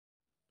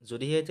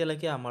যদিহে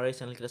এতিয়ালৈকে আমাৰ এই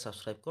চেনেলকেইটা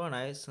ছাবস্ক্ৰাইব কৰা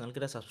নাই,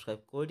 চেনেলকেইটা ছাবস্ক্ৰাইব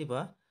কৰি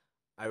দিবা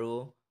আৰু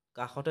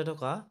কাষতে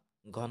থকা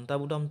ঘণ্টা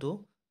বুটামটো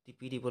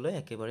টিপি দিবলৈ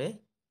একেবাৰে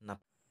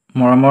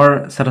মৰমৰ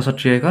ছাত্ৰ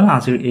ছাত্ৰীসকল,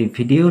 আজিৰ এই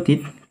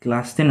ভিডিঅ'টিত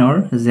ক্লাছ 10ৰ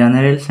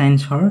জেনেৰেল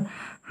ছায়েন্সৰ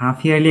হাফ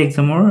ইয়াৰলি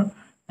এক্সামৰ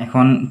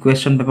এখন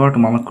কুৱেশ্যন পেপাৰ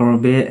তোমালোকৰ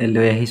বাবে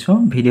লৈ আহিছোঁ।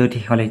 ভিডিঅ'টি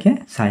শেষলৈকে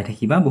চাই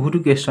থাকিবা। বহুতো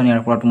কুৱেশ্যন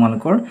ইয়াৰ পৰা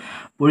তোমালোকৰ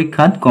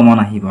পৰীক্ষাত কমন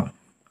আহিব।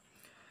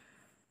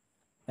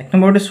 এক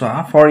নম্বৰতে চোৱা,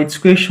 ফৰ ইটছ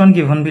কুৱেশ্যন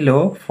গিভন বিলো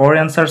 4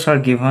 answers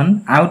are given,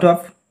 out of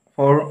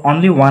 4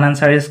 only 1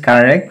 answer is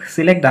correct,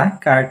 select the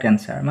correct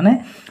answer। মানে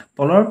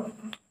তলৰ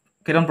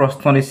কেইটামান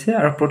প্ৰশ্ন দিছে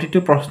আৰু প্ৰতিটো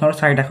প্ৰশ্নৰ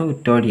 4টাকৈ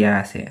উত্তৰ দিয়া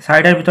আছে।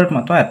 4টাৰ ভিতৰত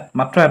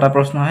মাত্ৰ এটা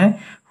প্ৰশ্নহে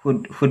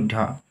শুদ্ধ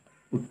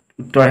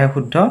উত্তৰহে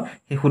শুদ্ধ।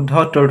 সেই শুদ্ধ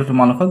উত্তৰটো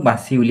তোমালোকক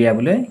বাছি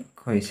উলিয়াবলৈ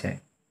কৈছে।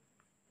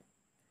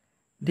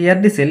 ইয়াত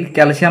দিছিল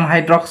কেলছিয়াম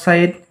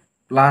হাইড্ৰক্সাইড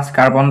প্লাছ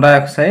কাৰ্বন ডাই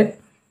অক্সাইড,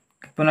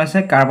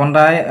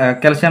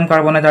 কেলছিয়াম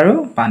কাৰ্বনেট আৰু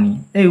পানী।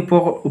 এই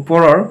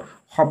ওপৰৰ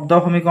শব্দ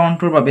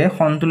সমীকৰণটোৰ বাবে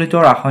সন্তুলিত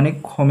ৰাসায়নিক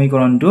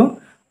সমীকৰণটো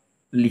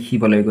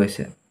লিখিবলৈ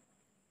গৈছে।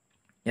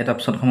 ইয়াত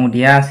অপশ্যনসমূহ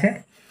দিয়া আছে।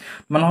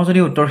 তোমালোকক যদি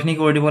উত্তৰখিনি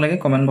কৰি দিব লাগে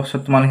কমেণ্ট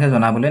বক্সত তোমালোকে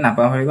জনাবলৈ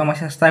নাপাহৰিবা। মই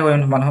চেষ্টা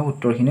কৰিম তোমালোকক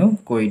উত্তৰখিনিও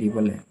কৰি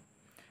দিবলৈ।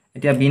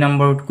 এতিয়া বি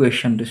নম্বৰ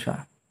কুৱেশ্যনটো চোৱা।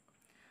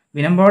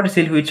 বি নম্বৰত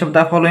আছিল which of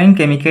the following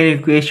chemical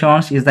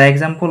equations is the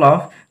example of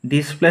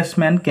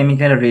displacement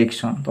chemical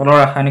reaction. তলৰ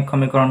ৰাসায়নিক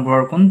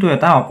সমীকৰণবোৰৰ কোনটো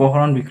এটা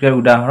অপহৰণ বিক্ৰিয়াৰ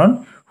উদাহৰণ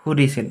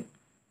সুধিছিল।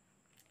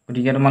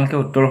 গতিকে তোমালোকে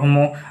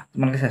উত্তৰসমূহ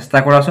চেষ্টা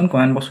কৰাচোন,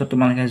 কমেণ্ট বক্সত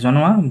তোমালোকে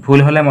জনোৱা। ভুল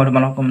হ'লে মই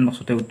তোমালোকক কমেণ্ট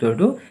বক্সতে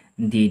উত্তৰটো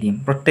দি দিম।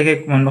 প্ৰত্যেকে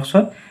কমেণ্ট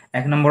বক্সত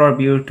 1 নম্বৰৰ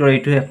বিৰ উত্তৰ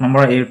এইটো, 1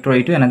 নম্বৰৰ এৰ উত্তৰ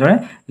এইটো এনেদৰে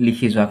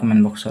লিখি যোৱা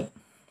কমেণ্ট বক্সত।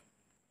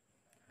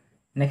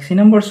 নেক্সট চি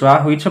নম্বৰ চোৱা,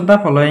 which of the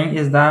following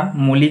is the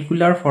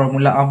molecular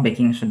formula of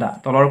baking soda.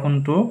 তলৰ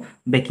কোনটো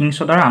বেকিং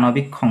সোডাৰ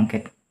আণৱিক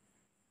সংকেত।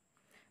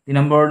 2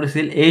 নম্বৰত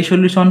আছিল এ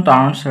solution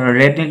টাৰ্নছ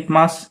red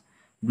litmus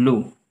blue,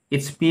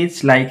 it's pH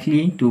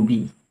likely to B.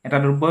 এটা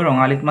দ্ৰব্যই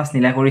ৰঙা লিটমাছ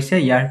নীলা কৰিছে,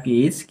 ইয়াৰ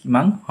পিএইচ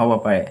কিমান হ'ব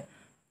পাৰে।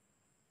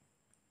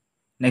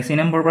 নেক্সট 3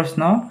 নম্বৰ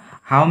প্ৰশ্ন,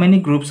 হাউ many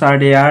groups are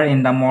there in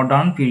the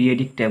modern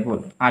periodic table.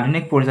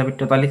 আধুনিক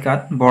পৰ্যাবৃত্ত তালিকাত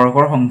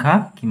বৰ্গৰ সংখ্যা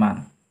কিমান।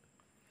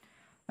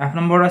 5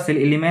 নম্বৰ আছিল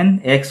element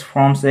x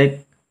forms A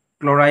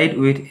chloride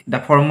with the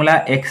formula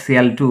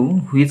XCl2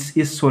 which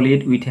is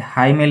solid with a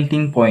high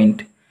melting point.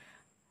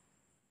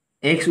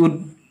 X would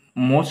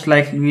most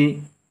likely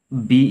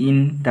be in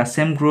the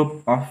same group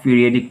of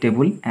periodic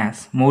table as.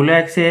 মৌল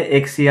এক্সে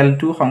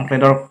XCl2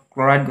 সংক্লেডৰ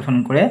chloride গঠন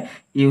কৰে।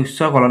 ই উচ্চ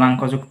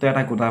গলনাংকযুক্ত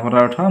এটা গোটা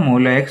পদাৰ্থ।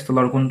 মৌল x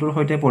তলৰ কোনটোৰ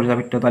সৈতে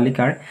পৰ্যাবৃত্ত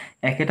তালিকাৰ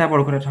একেটা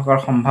বৰ্গতে থকাৰ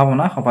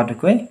সম্ভাৱনা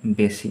সবাতোকৈ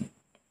বেছি।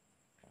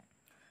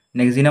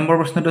 নেক্সট 2 নম্বৰ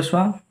প্ৰশ্নটো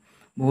চোৱা।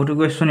 বহুতো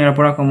কুৱেশ্যন ইয়াৰ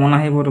পৰা কমন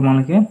আহিব,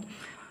 তোমালোকে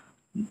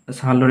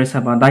ভালদৰে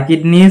চাবা। The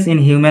kidneys in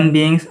human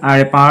beings R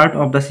A part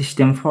of the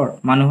system for.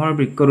 মানুহৰ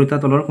বৃক্ক দুটা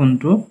তলৰ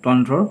কোনটো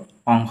তন্ত্ৰৰ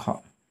অংশ।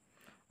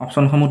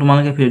 অপশ্যনসমূহ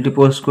তোমালোকে ভিডিঅ'টো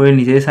প'জ কৰি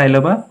নিজেই চাই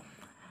ল'বা।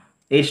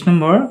 8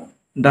 number,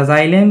 the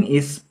xylem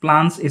is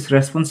প্লান্টছ is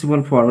responsible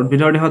for.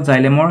 উদ্ভিদৰ দেহত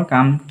জাইলেমৰ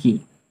কাম কি।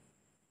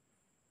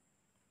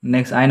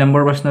 নেক্সট 9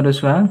 নম্বৰ প্ৰশ্নটো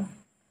চোৱা।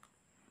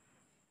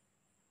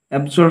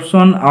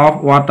 Absorption of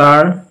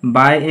water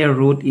by A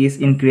root is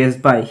increase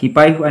বাই।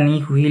 শিপাই পানী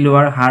শুহি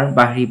লোৱাৰ হাৰ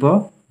বাঢ়িব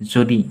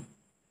যদি।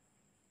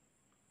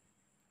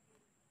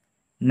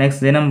 Next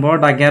 10 number,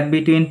 the gap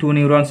between two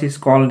নিউৰনছ is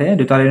called a.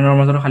 দুটা নিউৰনৰ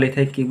মাজত খালী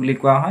ঠাইক কি বুলি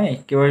কোৱা হয়।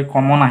 একেবাৰে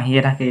কমন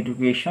আহিয়ে থাকে এইটো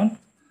কুৱেশ্যন,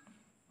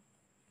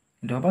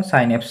 এইটো হ'ব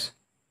চাইনেপছ।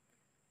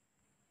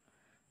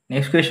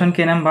 Next question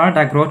K number,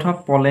 the growth of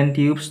pollen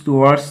tubes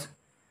towards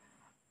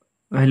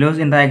values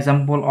in the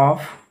example of.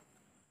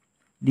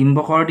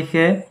 ডিম্বকৰ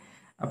দিশে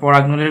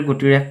পৰাগনলীৰ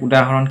গতিৰ এক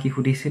উদাহৰণ কি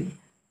সুধিছিল।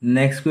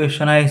 নেক্সট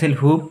কুৱেশ্যন আহিছিল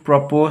হু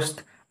প্ৰপ'জড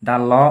দ্য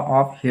ল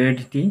অফ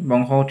হেৰিডিটি।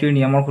 বংশগতিৰ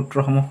নিয়মৰ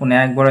সূত্ৰসমূহ কোনে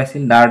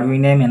আগবঢ়াইছিল।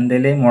 ডাৰউইনে,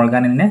 মেণ্ডেলে,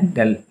 মৰ্গানে নে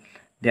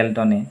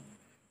ডেল্টনে।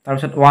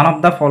 তাৰপিছত one of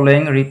the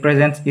following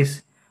ৰিপ্ৰেজেণ্টছ is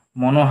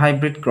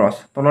মনোহাইব্ৰিড cross.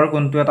 তলৰ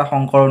কোনটো এটা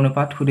সংকৰ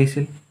অনুপাত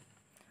সুধিছিল।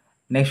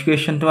 নেক্সট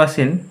কুৱেশ্যনটো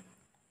আছিল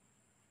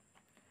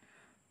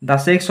the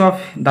sex of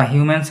the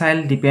human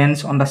child depends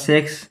on the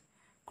sex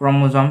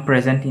chromosome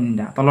present in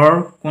the. তলৰ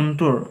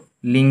কোনটোৰ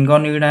লিংগ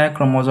নিৰ্ণায়ক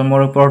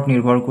ক্ৰম'জমৰ ওপৰত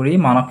নিৰ্ভৰ কৰি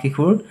মানৱ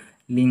শিশুৰ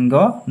লিংগ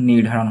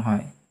নিৰ্ধাৰণ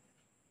হয়।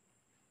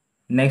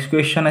 নেক্সট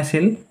কুৱেশ্যন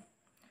আছিল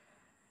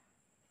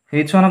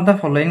which one of the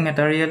following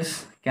materials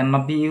can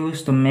not be use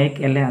to make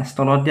a lens.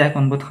 তলত দিয়া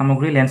কোনবোৰ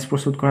সামগ্ৰী লেন্স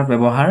প্ৰস্তুত কৰাত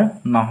ব্যৱহাৰ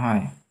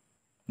নহয়।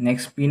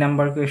 নেক্সট পি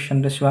নম্বৰ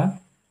কুৱেশ্যনটো চোৱা।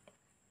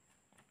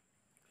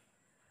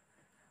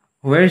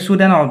 Where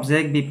should an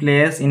object be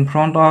placed in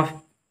front of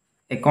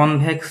a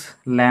convex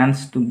lens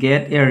to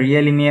get a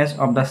real image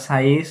of the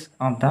size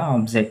of the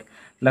object?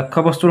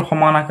 লক্ষ্যবস্তুৰ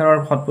সমান আকাৰৰ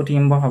পথ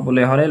প্ৰতিবিম্ব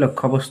পাবলৈ হ'লে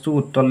লক্ষ্যবস্তু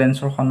উত্তল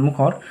লেন্সৰ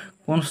সন্মুখত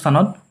কোন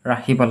স্থানত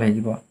ৰাখিব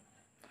লাগিব।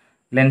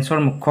 লেন্সৰ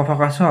মুখ্য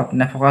ফকাছত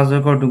নে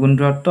ফকাছযোগৰ দুগুণ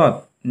দূৰত্বত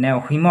নে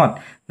অসীমত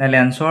নে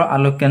লেন্সৰ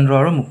আলোক কেন্দ্ৰ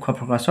আৰু মুখ্য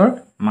ফকাছৰ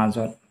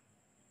মাজত।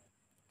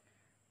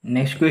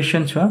 নেক্সট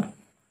কুৱেশ্যন চোৱা।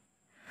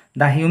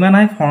 The human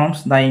I forms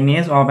the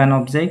image of an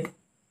object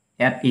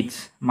at it's.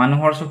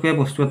 মানুহৰ চকুৱে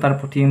বস্তু এটাৰ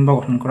প্ৰতিবিম্ব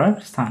গঠন কৰাৰ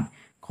স্থান।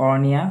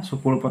 কৰ্ণিয়া,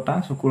 চকুৰ পতা,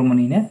 চকুৰ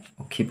মণি নে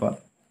অক্ষিপট।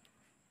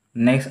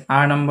 নেক্সট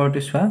R নম্বৰটো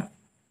চোৱা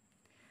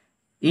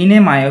In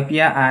a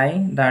myopia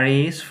eye, the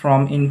rays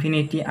from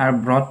infinity are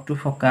brought to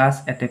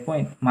focus at a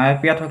point.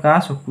 Myopia থকা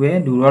চকুৱে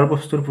দূৰৰ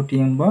বস্তুৰ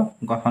প্ৰতিবিম্ব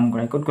গঠন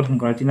কৰে। ক'ত গঠন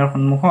কৰে? ৰেটিনাৰ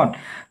সন্মুখত,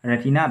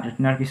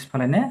 ৰেটিনাৰ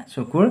পিছফালে নে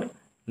চকুৰ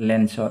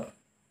লেন্সত।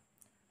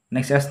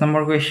 Next S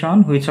number question,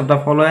 which of the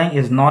following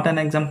is not an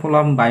example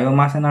of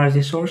biomass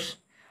energy source?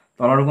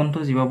 তলৰ কোনটো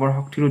জীৱৰ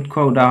শক্তিৰ উৎস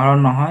উদাহৰণ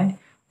নহয়?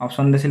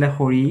 অপচন দিছিলে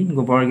খৰি,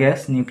 গোবৰ গেছ,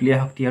 নিউক্লিয়াৰ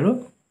শক্তি আৰু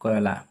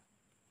কয়লা।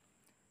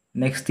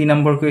 Next 3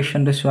 number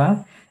question to চোৱা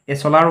A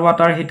solar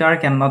water heater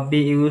cannot be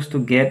used to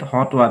get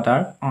hot water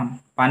on.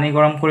 পানী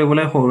গৰম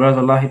কৰিবলৈ সৌৰ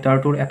জল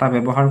হিটাৰটোৰ এটা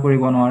ব্যৱহাৰ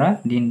কৰিব নোৱাৰা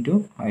দিনটো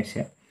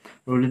হৈছে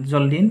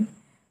ৰ'দোজ্জ্বল দিন,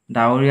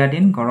 ডাৱৰীয়া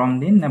দিন, গৰম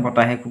দিন নে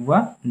বতাহে কোবোৱা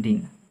দিন।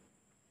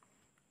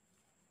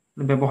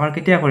 ব্যৱহাৰ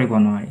কেতিয়া কৰিব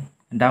নোৱাৰি?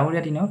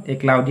 ডাৱৰীয়া দিনত এক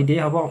ক্লাউডি ডে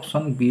হ'ব,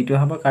 অপচন বি টো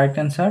হ'ব correct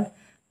answer.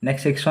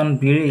 Next section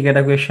B ৰ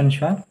ইগেটা কোৱেশ্চন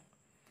চোৱা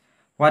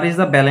What is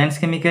the balanced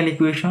chemical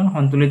equation?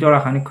 সন্তুলিত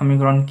ৰাসায়নিক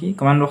সমীকৰণ কি?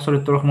 কমেন্ট বক্সত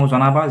উত্তৰসমূহ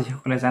জনাবা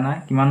যিসকলে জানা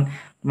কিমান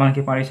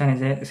তোমালোকে পাৰিছা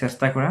নিজে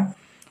চেষ্টা কৰা।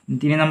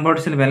 3 নম্বৰ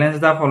দিছিল balance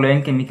the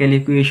following chemical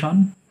equation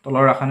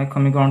তলৰ ৰাসায়নিক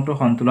সমীকৰণটো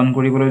সন্তুলন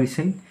কৰিবলৈ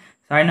দিছিল।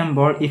 4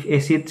 number if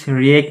acids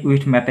react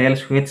with metals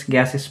which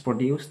gas is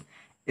produced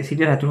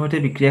এচিডে ধাতুৰ সৈতে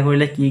বিক্ৰিয়া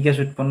কৰিলে কি গেছ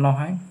উৎপন্ন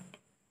হয়।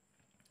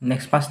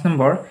 Next 5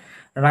 number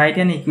write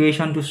an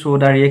equation to show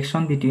the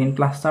reaction between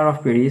plaster of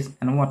Paris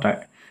and water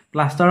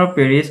plaster of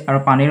Paris আৰু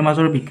পানীৰ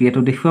মাজৰ বিক্ৰিয়াটো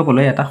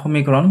দেখুৱাবলৈ এটা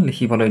সমীকৰণ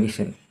লিখিবলৈ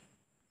দিছিল।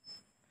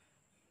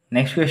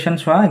 নেক্সট কোৱেশ্চন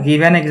চোৱা গিভ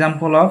এন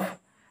এক্সাম্পল অফ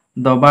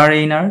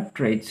ডবাৰেইনাৰ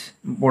ট্ৰেইটছ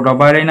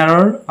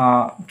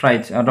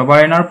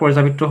ডবাৰেইনাৰ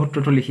পৰ্যাবৃত্ত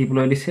সূত্ৰটো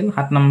লিখিবলৈ দিছিল।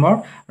 7 নম্বৰ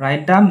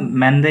ৰাইট দ্য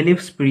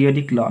মেণ্ডেলিভছ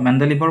পিৰিয়ডিক ল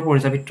মেণ্ডেলিভৰ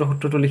পৰ্যাবৃত্ত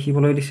সূত্ৰটো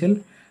লিখিবলৈ দিছিল।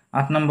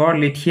 8 number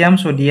lithium,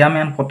 sodium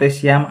and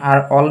potassium R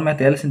all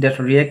metals date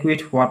react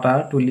with water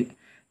two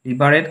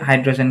liberate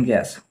hydrogen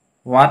gas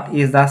What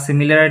is the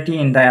similarity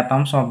in the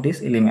atoms of these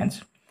elements?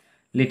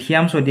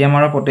 Lithium, sodium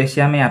আৰু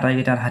potassium এই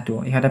আটাইকেইটা ধাতু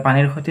ইহঁতে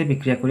পানীৰ সৈতে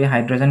বিক্ৰিয়া কৰি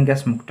হাইড্ৰজেন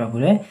গেছ মুক্ত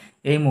কৰে।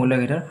 এই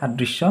মৌলকেইটাৰ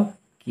সাদৃশ্য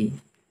কি?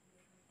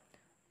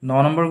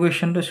 9 নম্বৰ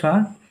কোৱেশ্চনটো চোৱা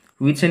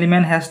Which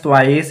element has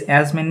twice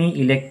as many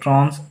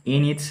electrons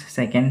in its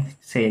second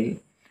cell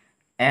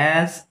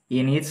as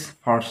in its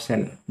first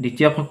cell?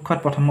 দ্বিতীয় কক্ষত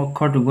প্ৰথম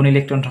কক্ষৰ দুগুণ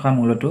ইলেক্ট্ৰন থকা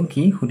মৌলটো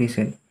কি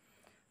সুধিছিল।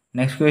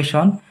 Next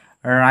question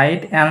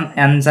Write an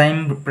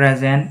enzyme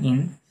present in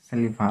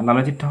saliva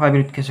লালচিত থকা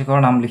বিৰোধকেশকৰ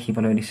নাম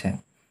লিখিবলৈ দিছে।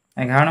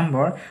 11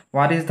 number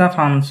What is the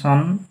function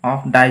of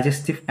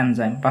digestive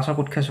enzyme পাচক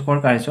উৎকেচকৰ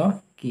কাৰ্য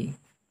কি?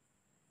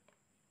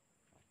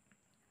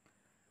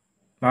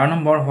 12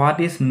 number What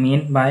is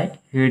meant by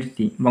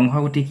heredity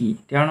বংশগতি কি?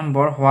 13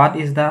 number What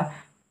is the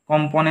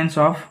components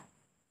of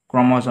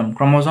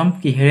chromosome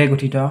কিহেৰে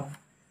গঠিত?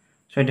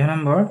 14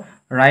 number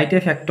Write a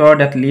factor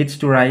that leads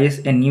to rise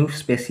a new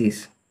species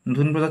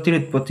নতুন প্ৰজাতিৰ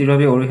উৎপত্তিৰ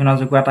বাবে অৰিহণা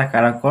যোগোৱা এটা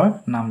কাৰকৰ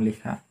নাম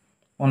লিখা।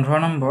 15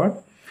 number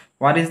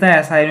What is the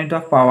SI unit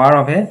of power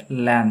of a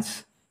lens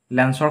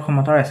লেন্সৰ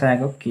ক্ষমতাৰ SI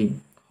একক কি?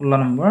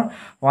 16 number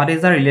What is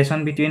the relation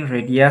between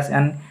radius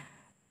and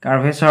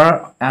curvature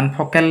and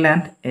focal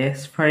length a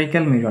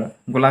spherical mirror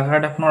গোলাকাৰ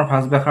দৰ্পণৰ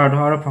ভাঁজ ব্যাসাৰ্ধ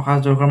আৰু ফোকাস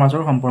দৈৰ্ঘ্যৰ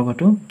মাজৰ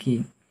সম্পৰ্কটো কি?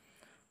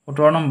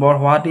 17 number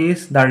What is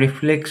the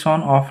reflection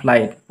of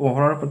light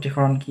পোহৰৰ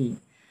প্ৰতিসৰণ কি?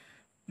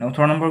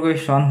 18 number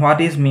question What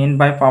is meant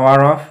by power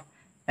of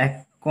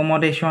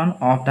accommodation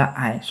of the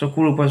eye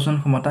চকুৰ উপযোজন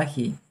ক্ষমতা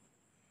কি?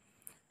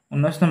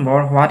 19 number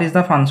What is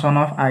the function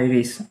of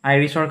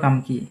irisৰ কাম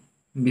কি?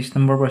 20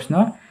 নম্বৰ প্ৰশ্ন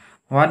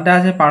What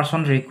does a person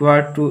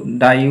require to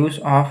the use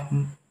of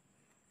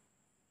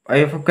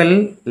bifocal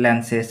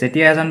lenses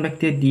যেতিয়া এজন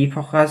ব্যক্তিয়ে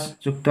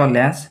দ্বিফোকাসযুক্ত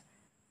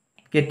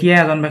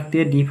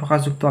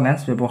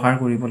লেন্স ব্যৱহাৰ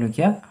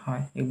কৰিবলগীয়া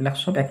হয়। এইবিলাক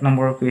সব 1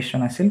 নম্বৰৰ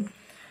কোৱেশ্চন আছিল।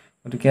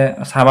 গতিকে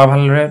চাবা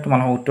ভালদৰে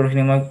তোমালোকৰ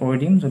উত্তৰখিনি মই কৰি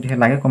দিম যদিহে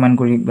লাগে কমেন্ট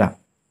কৰিবা।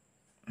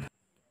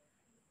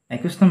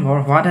 21 number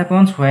What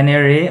happens when a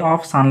ray of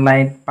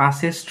sunlight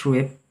passes through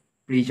a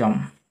prism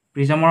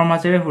প্ৰিজমৰ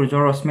মাজেৰে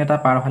সূৰ্যৰ ৰশ্মি এটা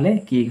পাৰ হ'লে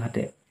কি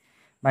ঘটে?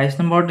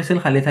 22 নম্বৰ দিছিল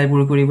খালী ঠাই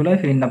পূৰণ কৰিবলৈ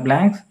fill in the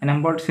blanks। 1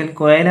 number দিছিল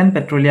coal and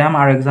petroleum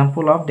are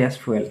example of dash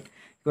fuel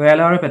coal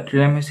আৰু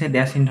পেট্ৰলিয়াম হৈছে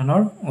ড্যাশ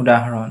ইন্ধনৰ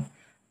উদাহৰণ।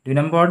 2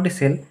 নম্বৰ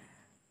দিছিল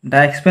the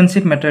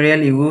expensive material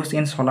used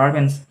in solar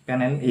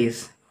panel is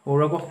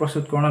সৌৰকোষ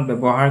প্ৰস্তুতকৰণত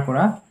ব্যৱহাৰ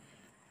কৰা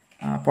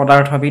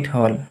পদাৰ্থবিধ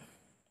হ'ল।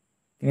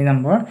 3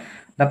 number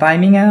the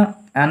timing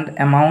and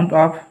amount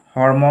of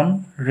hormone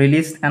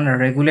released and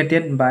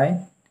regulated by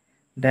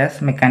dash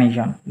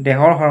mechanism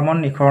দেহৰ hormone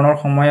নিখৰণৰ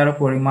সময় আৰু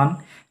পৰিমাণ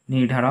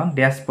নিৰ্ধাৰণ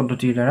ড্যাশ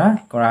পদ্ধতিৰ দ্বাৰা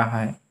কৰা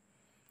হয়।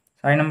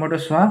 4 নম্বৰটো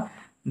চোৱা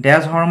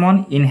dash hormone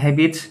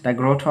inhibits the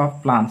growth of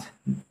plants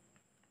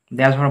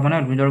dash হৰমনে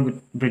উদ্ভিদৰ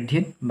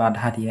বৃদ্ধিত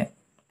বাধা দিয়ে।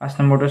 5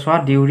 নম্বৰটো চোৱা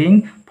during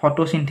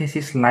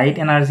photosynthesis light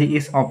energy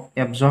is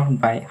absorbed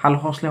by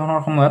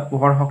সালোকসংশ্লেষণৰ সময়ত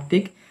পোহৰ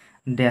শক্তিক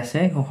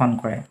ড্যাশে শোষণ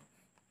কৰে।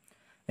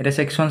 এটা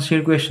সেকশন সি ৰ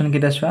কোৱেশ্চন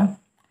কিটা চোৱা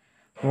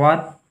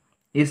What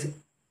is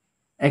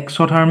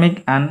exothermic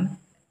and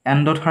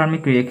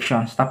endothermic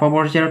reactions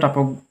তাপবৰ্জী আৰু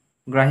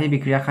তাপগ্ৰাহী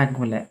বিক্ৰিয়া কাক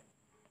বোলে?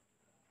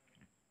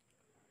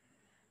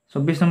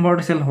 24 নম্বৰ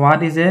দিছিল What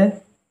is a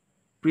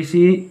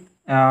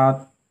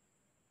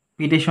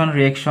প্ৰিচিপিটেশ্যন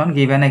reaction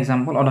give an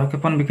example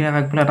অধক্ষেপণ বিক্ৰিয়া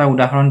কাক বোলে এটা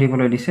উদাহৰণ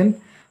দিবলৈ দিছিল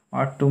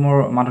আৰু মোৰ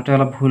মাততে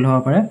অলপ ভুল হ'ব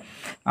পাৰে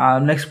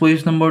নেক্সট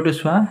পজিশ্যন নম্বৰটো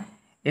চোৱা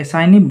A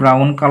shiny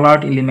brown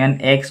colored element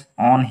X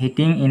on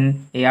heating in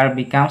air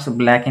becomes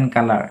black in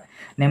color.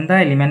 Name the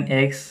element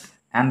X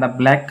and the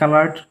black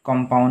colored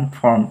compound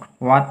formed.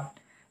 What?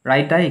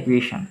 Write the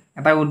equation.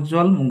 এটা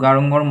উজ্জ্বল মুগা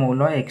ৰঙৰ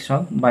মৌল X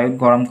বায়ুত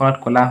গৰম কৰাত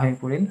ক'লা হৈ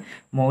পৰিল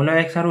মৌল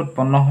X আৰু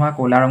উৎপন্ন হোৱা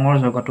ক'লা ৰঙৰ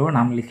যৌগটোৰ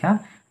নাম লিখা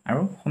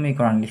আৰু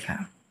সমীকৰণ লিখা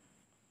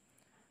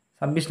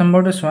 26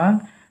 নম্বৰটো চোৱা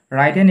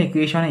Write an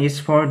equation is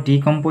for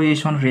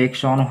decomposition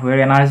reaction where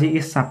energy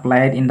is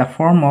supplied in the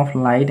form of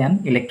light and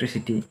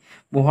electricity.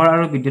 পোহৰ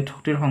আৰু বিদ্যুৎ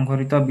শক্তিৰ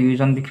সংঘটিত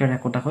বিয়োজন বিক্ৰিয়াৰ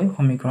একোটাকৈ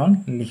সমীকৰণ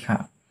লিখা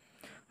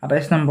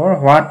 28 number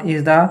What is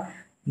the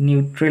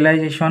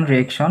neutralization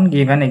reaction?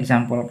 Give an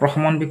example.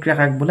 প্ৰশমন বিক্ৰিয়া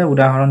কাক বোলে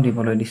উদাহৰণ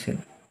দিবলৈ দিছিল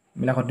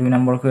বিলাকত 2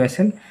 নম্বৰ হৈ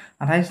আছিল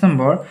 28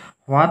 number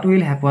What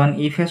will happen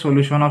if a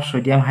solution of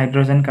sodium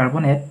hydrogen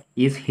carbonate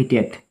is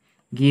heated?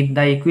 Give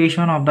the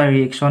equation of the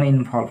reaction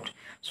involved.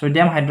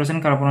 Sodium hydrogen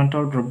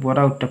কাৰ্বনেটৰ দ্ৰব্য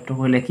এটা উত্তপ্ত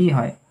কৰিলে কি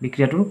হয়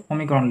বিক্ৰিয়াটোৰ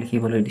সমীকৰণ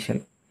লিখিবলৈ দিছিল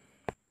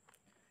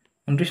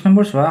 29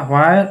 নম্বৰ চোৱা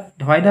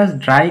why does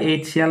dry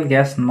HCl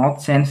gas not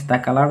change the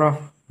color of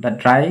the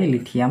dry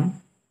lithium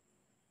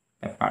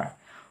paper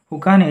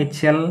শুকান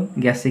HCl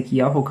গেছে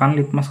কিয় শুকান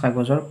লিটমাছ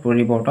কাগজৰ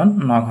পৰিৱৰ্তন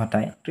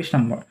নঘটায় 30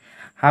 number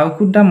how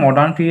could the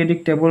modern periodic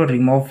table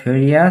remove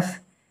various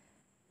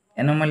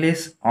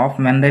anomalies of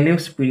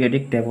Mendeleev's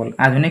periodic table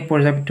আধুনিক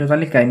পৰ্যায়বৃত্ত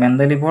তালিকায়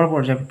মেণ্ডেলিভৰ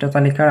পৰ্যায়বৃত্ত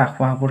তালিকাৰ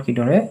আখুৱাবোৰ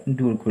কিদৰে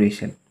দূৰ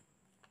কৰিছিল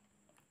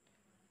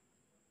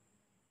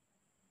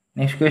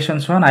Next question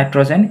so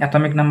nitrogen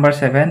atomic number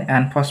 7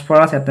 and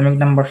phosphorus atomic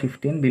number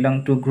 15 belong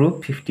to group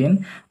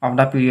 15 of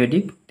the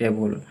periodic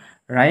table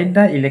write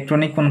the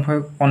electronic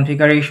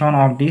configuration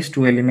of these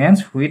two elements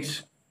which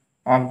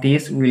of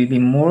these will be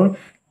more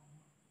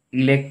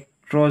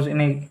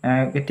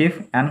electronegative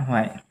and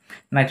why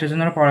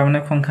নাইট্ৰজেনৰ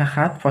পাৰমাণৱিক সংখ্যা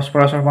 7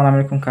 ফসফৰাছৰ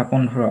পাৰমাণৱিক সংখ্যা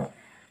 15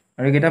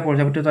 আৰু এটা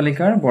পৰ্যায়বৃত্ত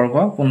তালিকাৰ বৰ্গ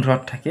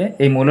 15ত থাকে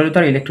এই মৌল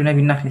দুটাৰ ইলেক্ট্ৰনৰ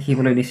বিন্যাস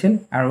লিখিবলৈ দিছিল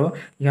আৰু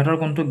ইহঁতৰ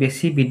কোনটো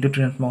বেছি বিদ্যুৎ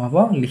ঋণাত্মক হ'ব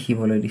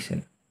লিখিবলৈ দিছিল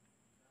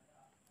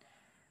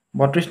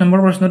 32 নম্বৰ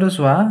প্ৰশ্নটো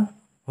চোৱা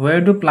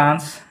where do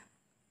plants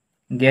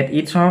get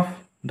each of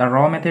the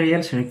raw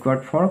materials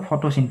required for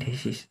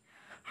photosynthesis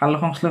সাল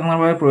সংশ্লেষণৰ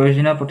বাবে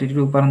প্ৰয়োজনীয়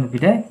প্ৰতিটো উপাদান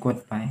উদ্ভিদে ক'ত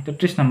পায়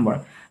 33 number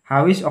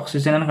how is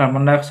oxygen and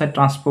carbon dioxide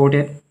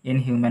transported in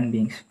human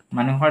beings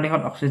মানুহৰ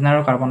দেহত অক্সিজেন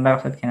আৰু কাৰ্বন ডাই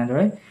অক্সাইড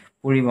কেনেদৰে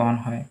পৰিবহন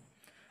হয়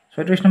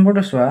 36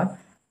 নম্বৰটো চোৱা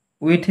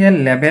with a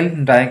label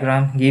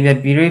diagram give a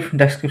brief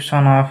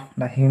description of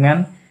the human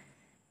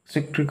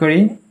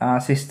circulatory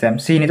system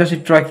চিহ্নিত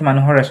চিত্ৰ আঁকি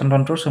মানুহৰ ৰেচন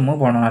তন্ত্ৰৰ সমূহ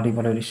বৰ্ণনা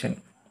দিবলৈ দিছিল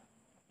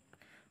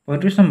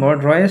 35 number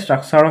draw a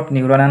structure of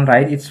neuron and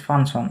write its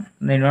function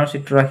নিউৰনৰ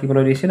চিত্ৰ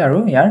আঁকিবলৈ দিছিল আৰু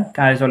ইয়াৰ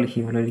কাৰ্য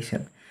লিখিবলৈ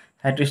দিছিল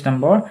 36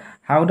 number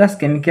how does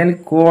chemical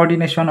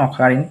coordination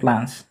occur in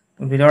plants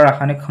উদ্ভিদৰ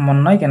ৰাসায়নিক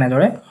সমন্বয়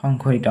কেনেদৰে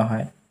সংঘটিত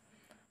হয়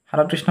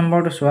 37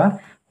 নম্বৰটো চোৱা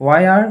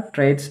why are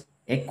traits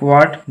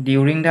acquired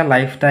during the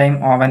lifetime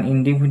of an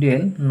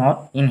individual not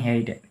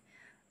inherited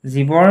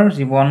জীৱৰ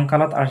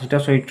জীৱনকালত আৰ্জিত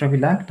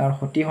চৰিত্ৰবিলাক তাৰ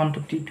সতি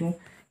সন্ততিটো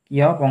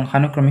কিয়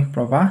বংশানুক্ৰমিক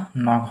প্ৰবাহ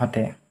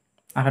নঘটে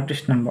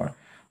 38 number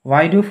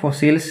why do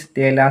fossils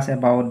tell us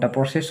about the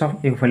process of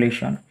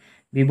evolution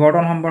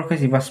বিবৰ্তন সম্পৰ্কে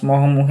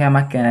জীৱাশ্মসমূহে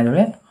আমাক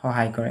কেনেদৰে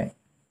সহায় কৰে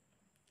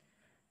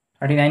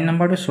 39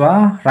 নম্বৰটো চোৱা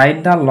write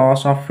the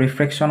laws of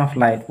refraction of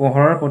light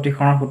পোহৰৰ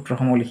প্ৰতিসৰণৰ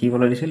সূত্ৰসমূহ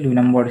লিখিবলৈ দিছিল 2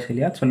 নম্বৰ দিছিল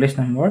ইয়াত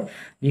 40 number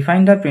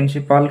define the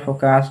principal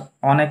focus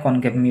on a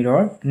concave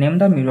mirror name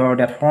the mirror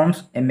that forms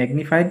a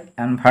magnified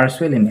and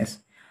virtual image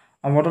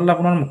অৱতল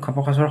দাপনৰ মুখ্য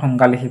প্ৰকাশৰ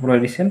সংজ্ঞা লিখিবলৈ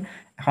দিছিল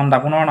এখন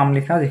দাপনৰ নাম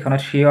লিখা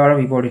যিখনত স্বীয় আৰু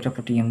বিপৰীত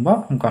প্ৰতিবিম্ব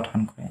গঠন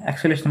কৰে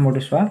 41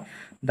 নম্বৰটো চোৱা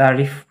the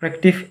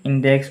refractive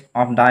index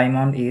of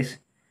diamond is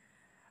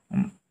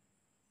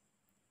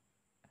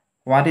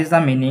What is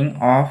the meaning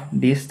of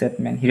this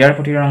statement? Hirar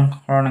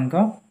প্ৰতিসৰণাংক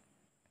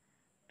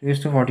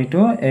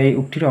 2:42 এই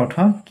উক্তিৰ অৰ্থ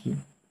কি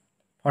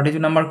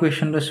 42 number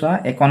question to চোৱা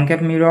a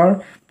concave mirror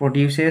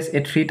produces a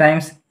 3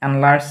 times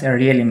enlarged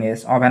real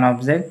image of an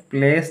object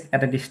placed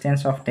at a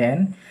distance of 10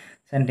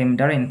 cm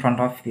in front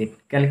of it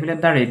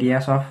calculate the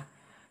radius of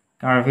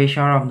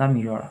curvature of the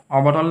mirror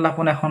অৱতল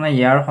দাপন এখনে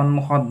ইয়াৰ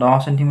সন্মুখত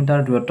 10 cm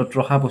দূৰত্বত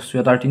ৰখা বস্তু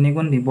এটাৰ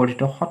তিনিগুণ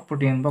বিপৰীত সৎ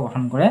প্ৰতিবিম্ব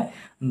গঠন কৰে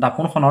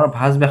দাপনখনৰ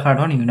ভাঁজ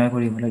ব্যাসাৰ্ধ নিৰ্ণয়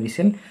কৰিবলৈ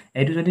দিছিল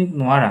এইটো যদি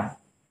নোৱাৰা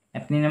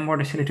 3 নম্বৰ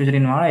দিছিল এইটো যদি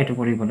নোৱাৰা এইটো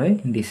কৰিবলৈ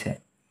দিছে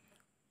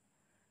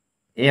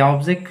a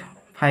object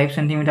 5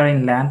 cm in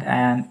length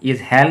and is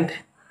held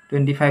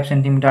 25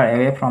 cm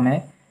away from a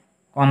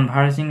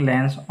converging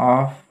lens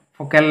of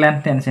focal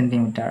length 10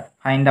 cm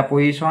find the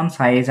position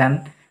size and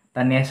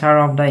the nature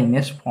of the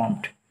image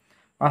formed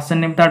 5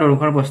 cm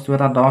দৈৰ্ঘ্যৰ বস্তু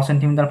এটা 10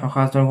 cm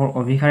প্ৰকাশ দৈৰ্ঘ্যৰ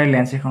অভিসাৰী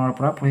lens এখনৰ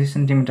পৰা 25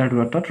 cm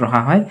দূৰত্বত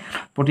ৰখা হয়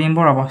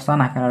প্ৰতিবিম্বৰ অৱস্থান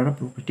আকাৰ আৰু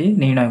প্ৰকৃতি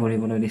নিৰ্ণয়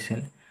কৰিবলৈ দিছিল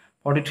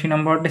 43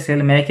 নম্বৰ দিছিল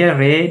make a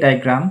ray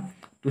diagram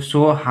to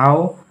show how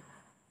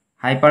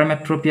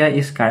hypermetropia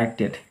is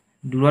corrected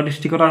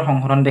দূৰদৃষ্টিকতাৰ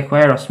সংঘটন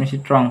দেখুৱাই ৰশ্মি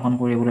চিত্ৰ অংকন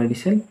কৰিবলৈ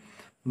দিছিল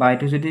বা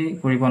এটো যদি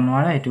কৰিব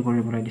নোৱাৰে এটো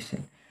কৰিবলৈ দিছিল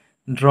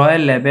draw a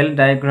label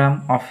diagram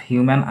of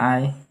human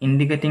eye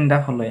indicating the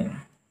following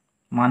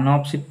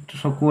মানৱ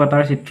চকু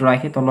এটাৰ চিত্ৰ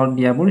ৰাখি তলত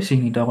দিয়াবোৰ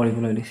চিহ্নিত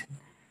কৰিবলৈ দিছিল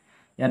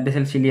ইয়াত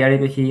দিছিল চিলিয়াৰী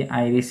পেশী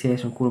আইৰিছে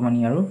চকুৰ মণি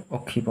আৰু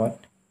অক্ষিপট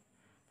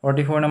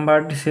 44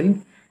 নম্বৰত দিছিল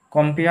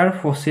compare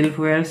fossil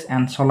ফুয়েলছ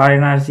and solar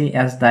energy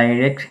as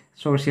direct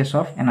sources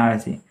of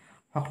energy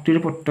শক্তিৰ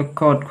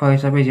প্ৰত্যক্ষ উৎস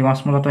হিচাপে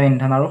জীৱাশ্মজাত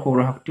ইন্ধন আৰু সৌৰ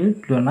শক্তিৰ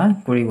তুলনা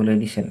কৰিবলৈ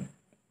দিছিল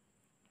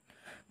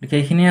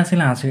এইখিনি আছিল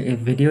আজিৰ এই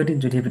ভিডিঅ'টিত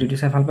যদি ভিডিঅ'টো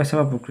চাই ভাল পাইছে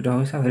বা উপকৃত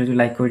হৈছে ভিডিঅ'টো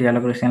লাইক কৰি দিয়াৰ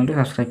লগতে চেনেলটো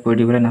ছাবস্ক্ৰাইব কৰি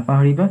দিবলৈ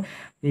নাপাহৰিবা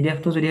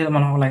পিডিএফটো যদি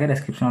মানুহক লাগে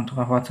ডেছক্ৰিপশ্যনত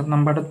থকা হোৱাটছআপ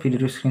নাম্বাৰটোত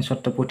ভিডিঅ'টোৰ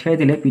স্ক্ৰীনশ্বটটো পঠিয়াই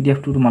দিলে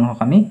পিডিএফটো মানুহক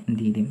আমি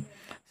দি দিম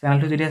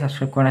চেনেলটো যদি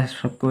ছাবস্ক্ৰাইব কৰা নাই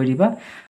ছাবস্ক্ৰাইব কৰি দিবা